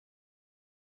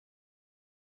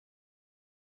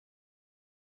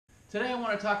Today I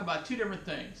want to talk about two different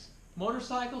things,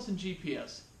 motorcycles and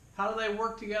GPS. How do they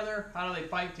work together? How do they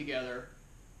fight together?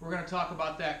 We're going to talk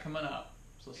about that coming up,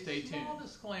 so stay tuned. Small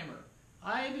disclaimer,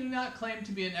 I do not claim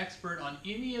to be an expert on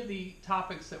any of the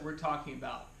topics that we're talking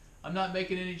about. I'm not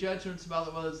making any judgments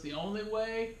about whether it's the only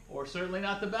way or certainly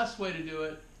not the best way to do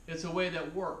it. It's a way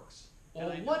that works.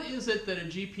 Well, what is it that a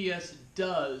GPS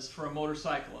does for a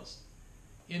motorcyclist?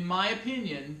 In my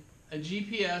opinion, a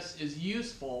GPS is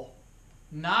useful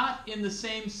not in the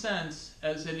same sense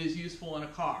as it is useful in a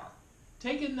car.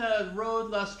 Taking the road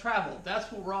less traveled,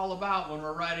 that's what we're all about when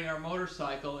we're riding our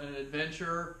motorcycle in an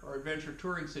adventure or adventure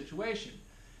touring situation.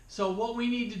 So what we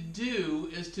need to do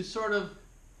is to sort of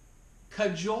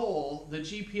cajole the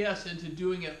GPS into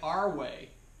doing it our way.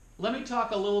 Let me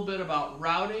talk a little bit about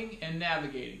routing and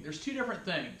navigating. There's two different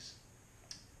things.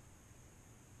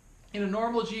 In a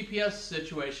normal GPS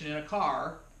situation in a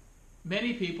car,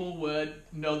 many people would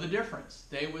know the difference.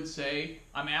 They would say,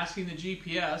 I'm asking the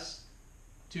GPS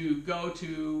to go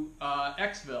to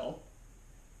Xville,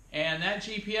 and that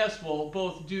GPS will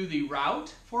both do the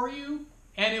route for you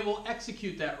and it will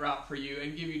execute that route for you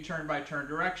and give you turn-by-turn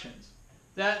directions.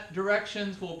 That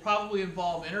directions will probably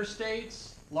involve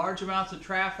interstates, large amounts of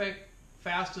traffic,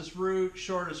 fastest route,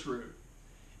 shortest route.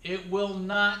 It will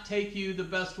not take you the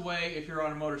best way if you're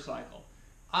on a motorcycle.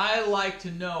 I like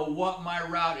to know what my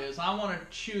route is. I want to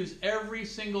choose every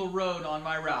single road on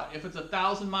my route. If it's a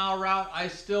 1,000-mile route, I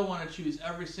still want to choose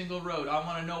every single road. I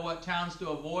want to know what towns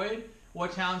to avoid,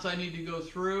 what towns I need to go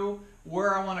through,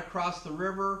 where I want to cross the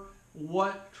river,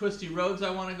 what twisty roads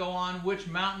I want to go on, which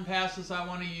mountain passes I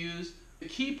want to use. The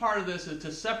key part of this is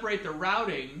to separate the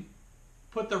routing,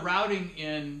 put the routing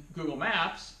in Google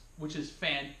Maps, which is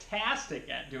fantastic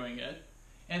at doing it,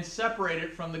 and separate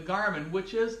it from the Garmin,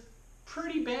 which is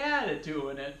pretty bad at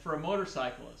doing it for a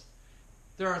motorcyclist.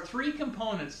 There are three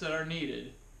components that are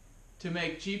needed to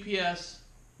make GPS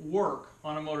work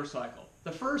on a motorcycle.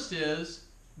 The first is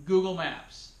Google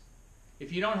Maps.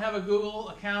 If you don't have a Google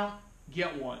account,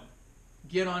 get one.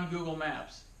 Get on Google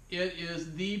Maps. It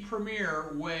is the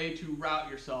premier way to route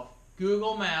yourself.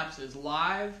 Google Maps is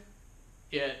live.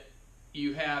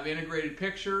 You have integrated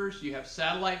pictures, you have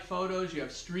satellite photos, you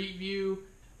have street view.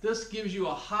 This gives you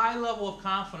a high level of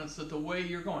confidence that the way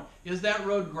you're going. Is that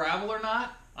road gravel or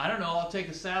not? I don't know. I'll take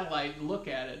a satellite and look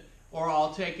at it. Or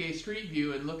I'll take a street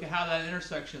view and look at how that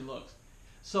intersection looks.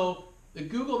 So the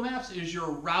Google Maps is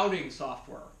your routing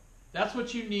software. That's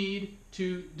what you need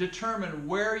to determine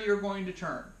where you're going to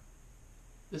turn.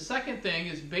 The second thing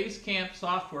is Basecamp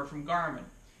software from Garmin.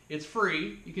 It's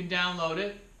free. You can download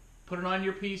it, put it on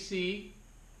your PC,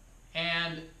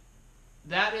 and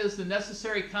that is the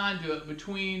necessary conduit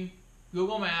between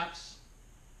Google Maps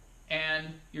and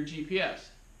your GPS.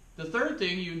 The third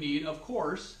thing you need, of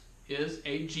course, is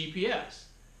a GPS.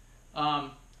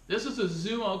 This is a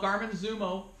Garmin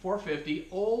Zumo 450,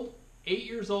 old, 8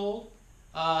 years old.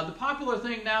 The popular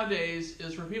thing nowadays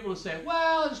is for people to say,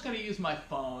 well, I'm just going to use my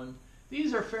phone.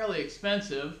 These are fairly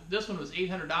expensive. This one was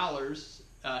 $800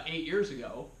 8 years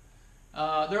ago.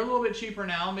 They're a little bit cheaper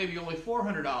now, maybe only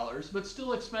 $400, but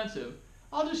still expensive.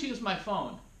 I'll just use my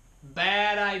phone.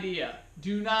 Bad idea.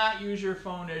 Do not use your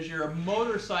phone as your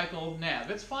motorcycle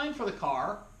nav. It's fine for the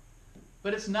car,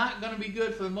 but it's not going to be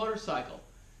good for the motorcycle.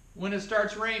 When it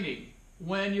starts raining,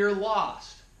 when you're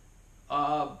lost,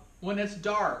 when it's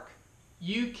dark,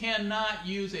 you cannot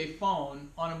use a phone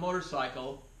on a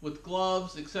motorcycle with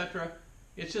gloves, etc.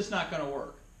 It's just not going to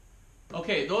work.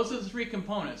 Okay, those are the three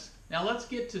components. Now let's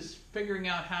get to figuring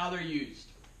out how they're used.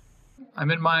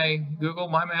 I'm in my Google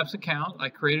My Maps account. I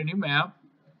create a new map.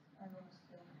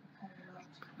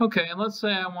 Okay, and let's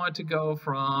say I want to go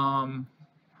from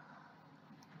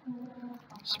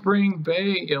Spring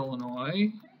Bay,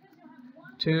 Illinois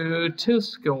to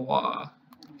Tiscawah,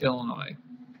 Illinois.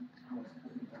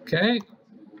 Okay,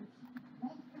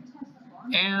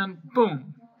 and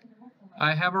boom,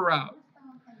 I have a route.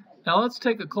 Now let's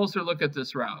take a closer look at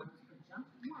this route.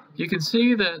 You can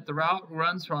see that the route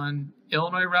runs from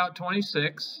Illinois Route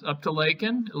 26 up to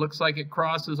Lakin. It looks like it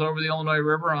crosses over the Illinois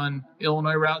River on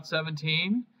Illinois Route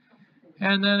 17.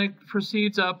 And then it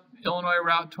proceeds up Illinois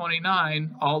Route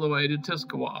 29 all the way to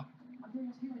Tiscawah.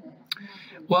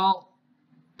 Well,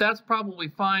 that's probably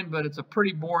fine, but it's a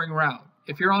pretty boring route.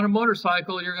 If you're on a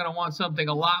motorcycle, you're going to want something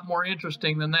a lot more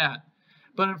interesting than that.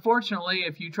 But unfortunately,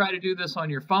 if you try to do this on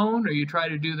your phone or you try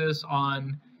to do this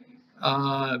on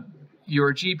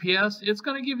your GPS, it's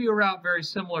going to give you a route very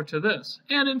similar to this.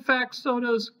 And in fact, so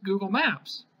does Google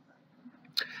Maps.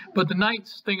 But the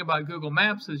nice thing about Google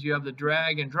Maps is you have the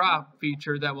drag and drop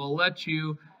feature that will let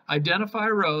you identify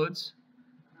roads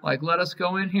Like, let us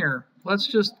go in here. Let's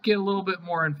just get a little bit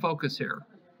more in focus here.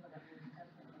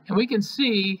 And we can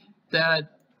see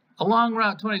that along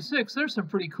Route 26, there's some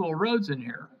pretty cool roads in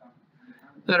here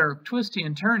that are twisty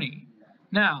and turny.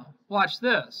 Now, watch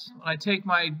this. When I take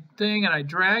my thing and I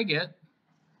drag it,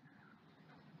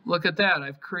 look at that.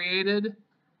 I've created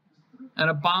an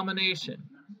abomination.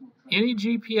 Any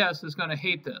GPS is going to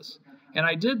hate this. And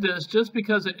I did this just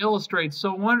because it illustrates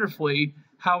so wonderfully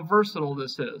how versatile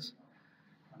this is.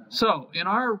 So, in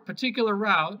our particular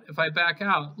route, if I back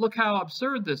out, look how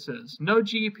absurd this is. No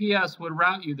GPS would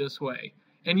route you this way.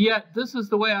 And yet, this is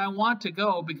the way I want to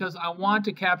go because I want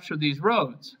to capture these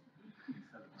roads.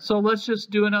 So let's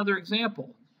just do another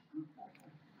example.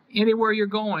 Anywhere you're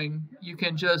going, you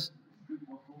can just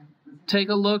take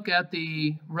a look at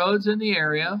the roads in the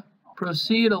area,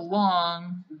 proceed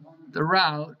along the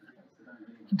route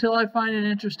until I find an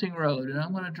interesting road. And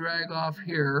I'm going to drag off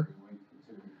here,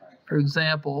 for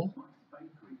example.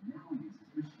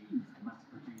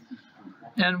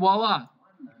 And voila.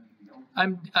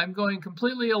 I'm going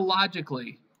completely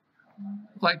illogically.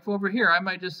 Like over here, I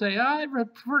might just say, I'd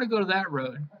prefer to go to that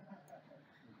road.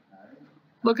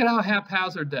 Look at how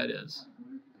haphazard that is.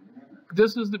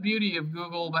 This is the beauty of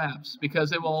Google Maps,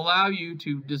 because it will allow you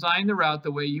to design the route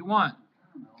the way you want.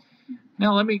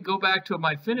 Now let me go back to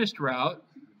my finished route,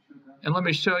 and let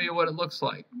me show you what it looks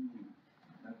like.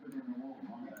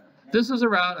 This is a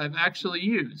route I've actually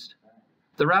used.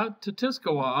 The route to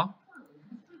Tuscarawas,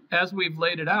 as we've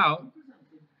laid it out,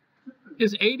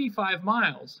 is 85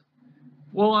 miles.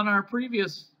 Well, on our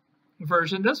previous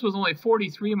version, this was only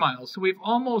 43 miles. So we've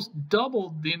almost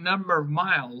doubled the number of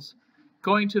miles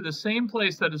going to the same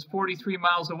place that is 43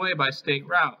 miles away by state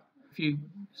route. If you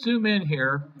zoom in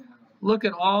here, look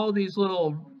at all these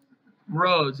little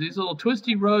roads, these little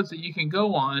twisty roads that you can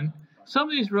go on. Some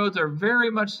of these roads are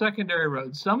very much secondary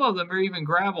roads. Some of them are even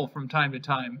gravel from time to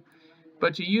time.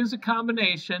 But you use a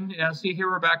combination. Now see here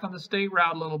we're back on the state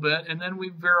route a little bit, and then we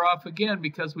veer off again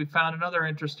because we found another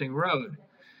interesting road.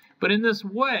 But in this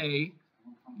way,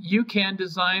 you can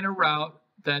design a route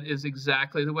that is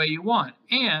exactly the way you want.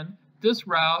 And this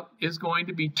route is going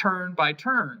to be turn by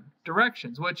turn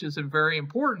directions, which is very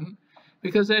important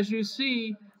because as you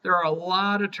see, there are a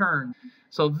lot of turns.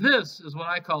 So this is what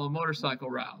I call a motorcycle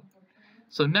route.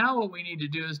 So now what we need to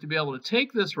do is to be able to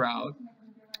take this route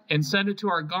and send it to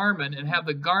our Garmin and have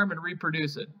the Garmin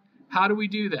reproduce it. How do we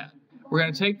do that? We're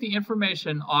going to take the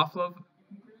information off of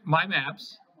my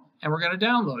maps and we're going to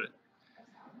download it.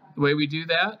 The way we do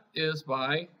that is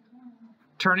by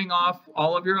turning off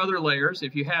all of your other layers,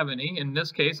 if you have any. In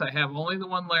this case, I have only the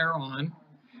one layer on.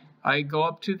 I go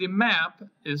up to the map.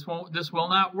 This will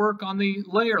not work on the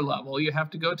layer level. You have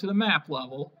to go to the map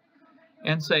level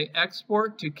and say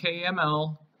export to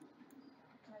KML,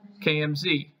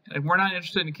 KMZ. And we're not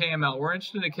interested in KML. We're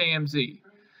interested in KMZ.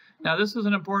 Now, this is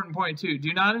an important point, too.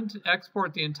 Do not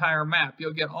export the entire map.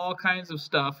 You'll get all kinds of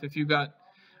stuff if you've got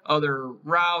other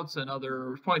routes and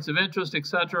other points of interest,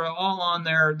 etc., all on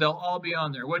there. They'll all be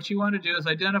on there. What you want to do is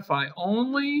identify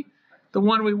only the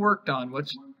one we worked on,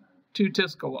 which to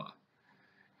Tuscarawas.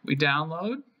 We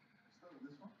download,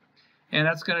 and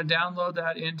that's going to download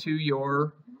that into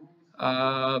your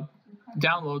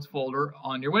downloads folder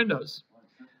on your Windows.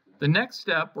 The next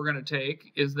step we're going to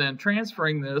take is then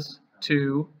transferring this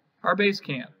to our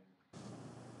Basecamp.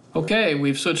 Okay,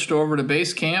 we've switched over to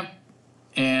Basecamp,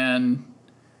 and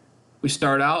we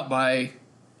start out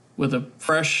with a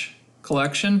fresh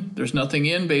collection. There's nothing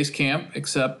in Basecamp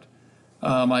except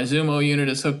my Zumo unit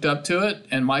is hooked up to it,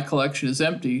 and my collection is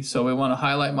empty. So we want to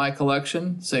highlight my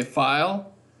collection, say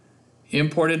File,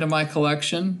 Import into my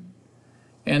collection,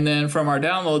 and then from our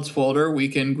Downloads folder, we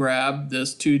can grab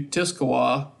this to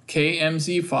Tuscarawas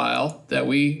KMZ file that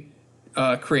we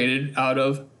created out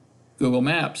of Google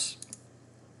Maps.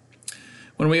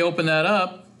 When we open that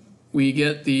up, we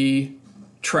get the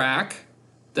track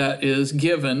that is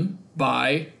given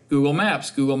by Google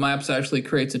Maps. Google Maps actually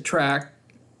creates a track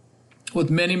with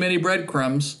many, many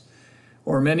breadcrumbs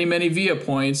or many, many via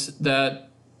points that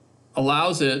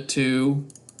allows it to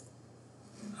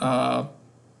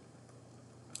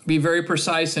be very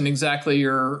precise in exactly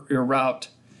your route.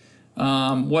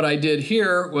 What I did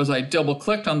here was I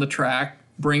double-clicked on the track,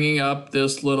 bringing up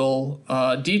this little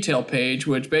detail page,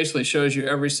 which basically shows you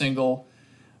every single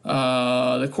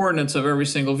the coordinates of every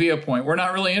single via point. We're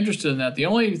not really interested in that. The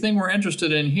only thing we're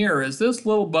interested in here is this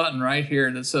little button right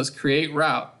here that says Create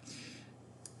Route.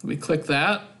 We click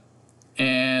that,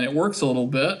 and it works a little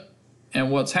bit. And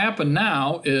what's happened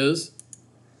now is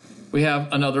we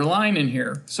have another line in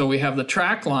here. So we have the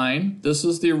track line. This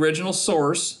is the original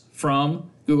source from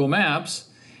Google Maps.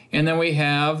 And then we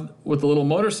have, with the little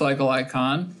motorcycle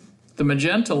icon, the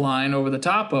magenta line over the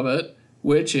top of it,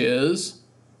 which is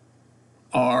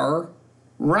our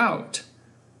route.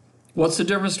 What's the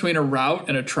difference between a route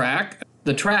and a track?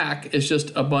 The track is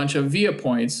just a bunch of via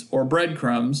points or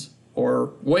breadcrumbs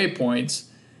or waypoints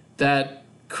that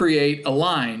create a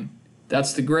line.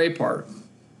 That's the gray part.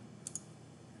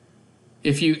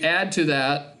 If you add to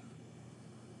that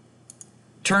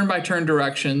turn-by-turn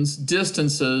directions,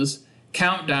 distances,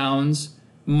 countdowns,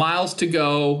 miles to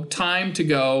go, time to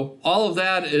go, all of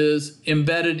that is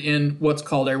embedded in what's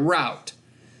called a route.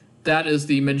 That is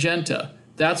the magenta.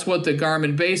 That's what the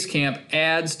Garmin Basecamp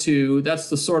adds to. That's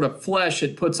the sort of flesh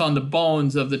it puts on the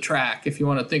bones of the track, if you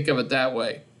want to think of it that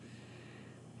way.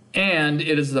 And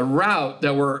it is the route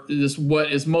that is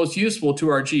what is most useful to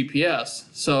our GPS.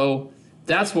 So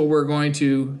that's what we're going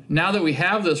to, now that we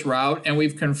have this route and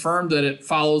we've confirmed that it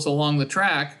follows along the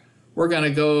track, we're going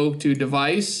to go to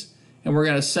device and we're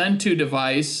going to send to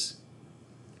device.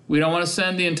 We don't want to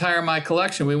send the entire My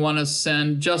Collection. We want to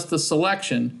send just the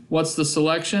selection. What's the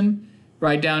selection?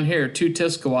 Right down here, to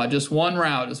Tiscawa. Just one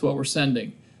route is what we're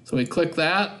sending. So we click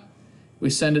that.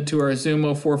 We send it to our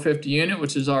Zumo 450 unit,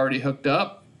 which is already hooked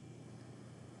up.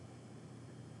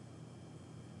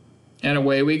 And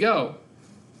away we go.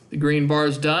 The green bar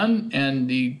is done, and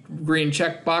the green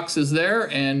check box is there,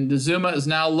 and the Zumo is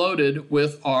now loaded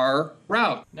with our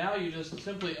route. Now you just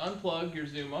simply unplug your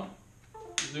Zumo.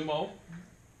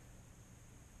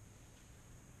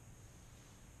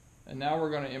 And now we're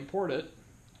going to import it.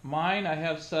 Mine I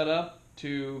have set up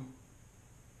to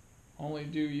only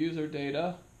do user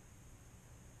data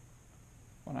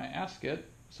when I ask it.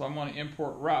 So I'm going to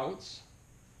import routes.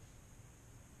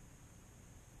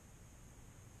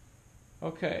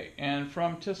 Okay, and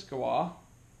from Tiscawa.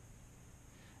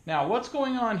 Now what's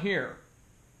going on here?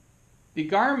 The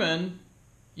Garmin,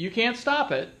 you can't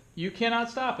stop it. You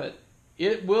cannot stop it.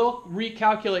 It will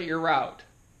recalculate your route.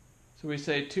 So we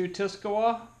say to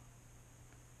Tiscawa.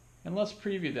 And let's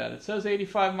preview that. It says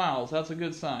 85 miles. That's a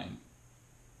good sign.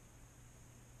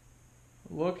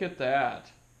 Look at that.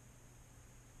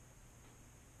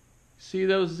 See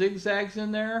those zigzags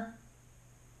in there?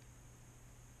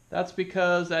 That's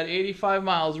because that 85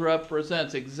 miles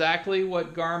represents exactly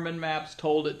what Garmin Maps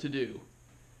told it to do.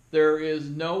 There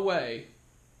is no way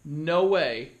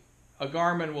a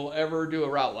Garmin will ever do a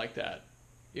route like that.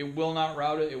 It will not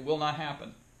route it. It will not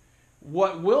happen.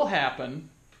 What will happen,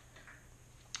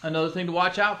 another thing to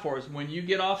watch out for, is when you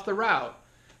get off the route.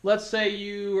 Let's say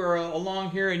you are along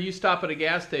here and you stop at a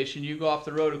gas station, you go off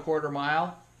the road a quarter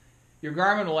mile. Your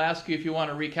Garmin will ask you if you want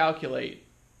to recalculate.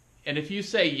 And if you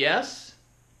say yes,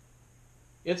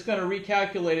 it's going to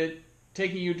recalculate it,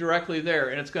 taking you directly there,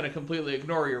 and it's going to completely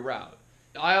ignore your route.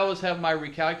 I always have my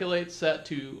recalculate set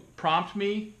to prompt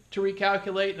me to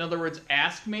recalculate. In other words,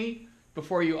 ask me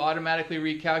before you automatically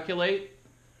recalculate.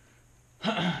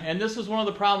 And this is one of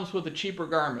the problems with a cheaper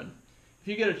Garmin. If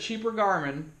you get a cheaper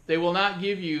Garmin, they will not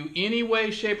give you any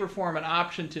way, shape, or form an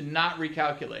option to not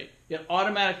recalculate. It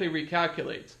automatically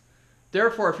recalculates.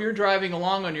 Therefore, if you're driving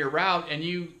along on your route and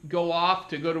you go off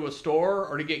to go to a store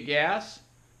or to get gas,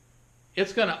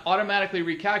 it's going to automatically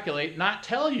recalculate, not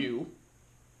tell you,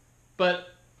 but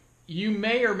you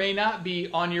may or may not be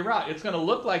on your route. It's going to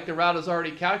look like the route is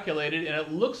already calculated and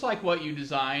it looks like what you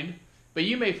designed, but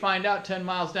you may find out 10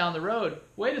 miles down the road,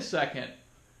 wait a second,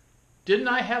 didn't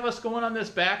I have us going on this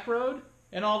back road?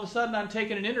 And all of a sudden I'm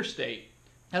taking an interstate.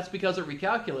 That's because it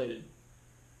recalculated.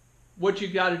 What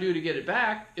you've got to do to get it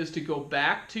back is to go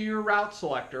back to your route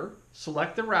selector,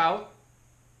 select the route,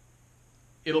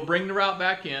 it'll bring the route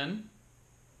back in,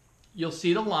 you'll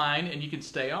see the line, and you can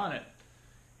stay on it.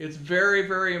 It's very,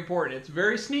 very important. It's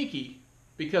very sneaky,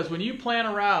 because when you plan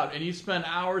a route and you spend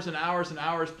hours and hours and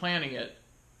hours planning it,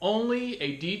 only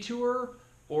a detour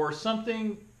or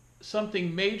something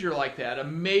major like that, a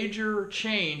major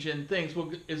change in things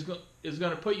is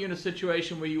going to put you in a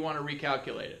situation where you want to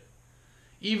recalculate it.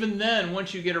 Even then,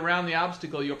 once you get around the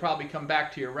obstacle, you'll probably come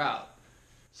back to your route.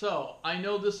 So, I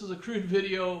know this is a crude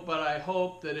video, but I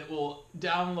hope that it will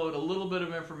download a little bit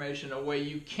of information, a way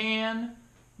you can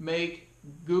make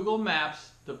Google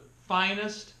Maps the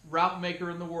finest route maker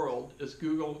in the world is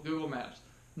Google Maps.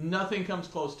 Nothing comes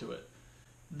close to it.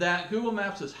 That Google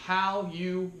Maps is how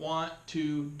you want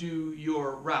to do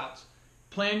your routes.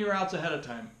 Plan your routes ahead of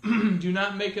time. Do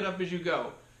not make it up as you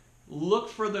go. Look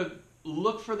for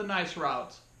the nice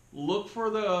routes. Look for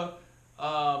the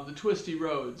twisty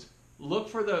roads. Look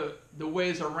for the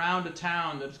ways around a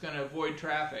town that's going to avoid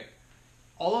traffic.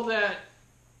 All of that,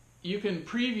 you can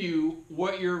preview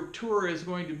what your tour is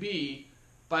going to be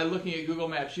by looking at Google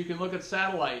Maps. You can look at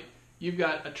satellite. you've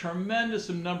got a tremendous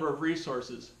number of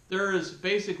resources. There is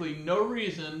basically no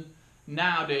reason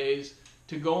nowadays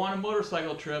to go on a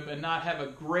motorcycle trip and not have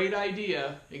a great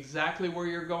idea exactly where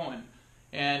you're going.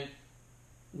 And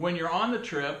when you're on the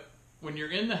trip, when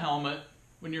you're in the helmet,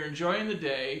 when you're enjoying the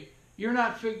day, you're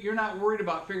not worried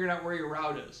about figuring out where your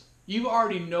route is. You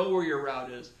already know where your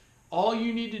route is. All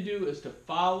you need to do is to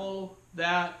follow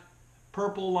that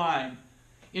purple line.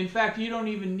 In fact, you don't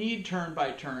even need turn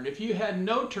by turn. If you had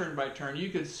no turn by turn, you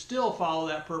could still follow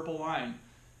that purple line.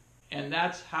 And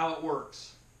that's how it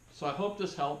works. So I hope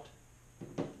this helped.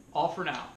 All for now.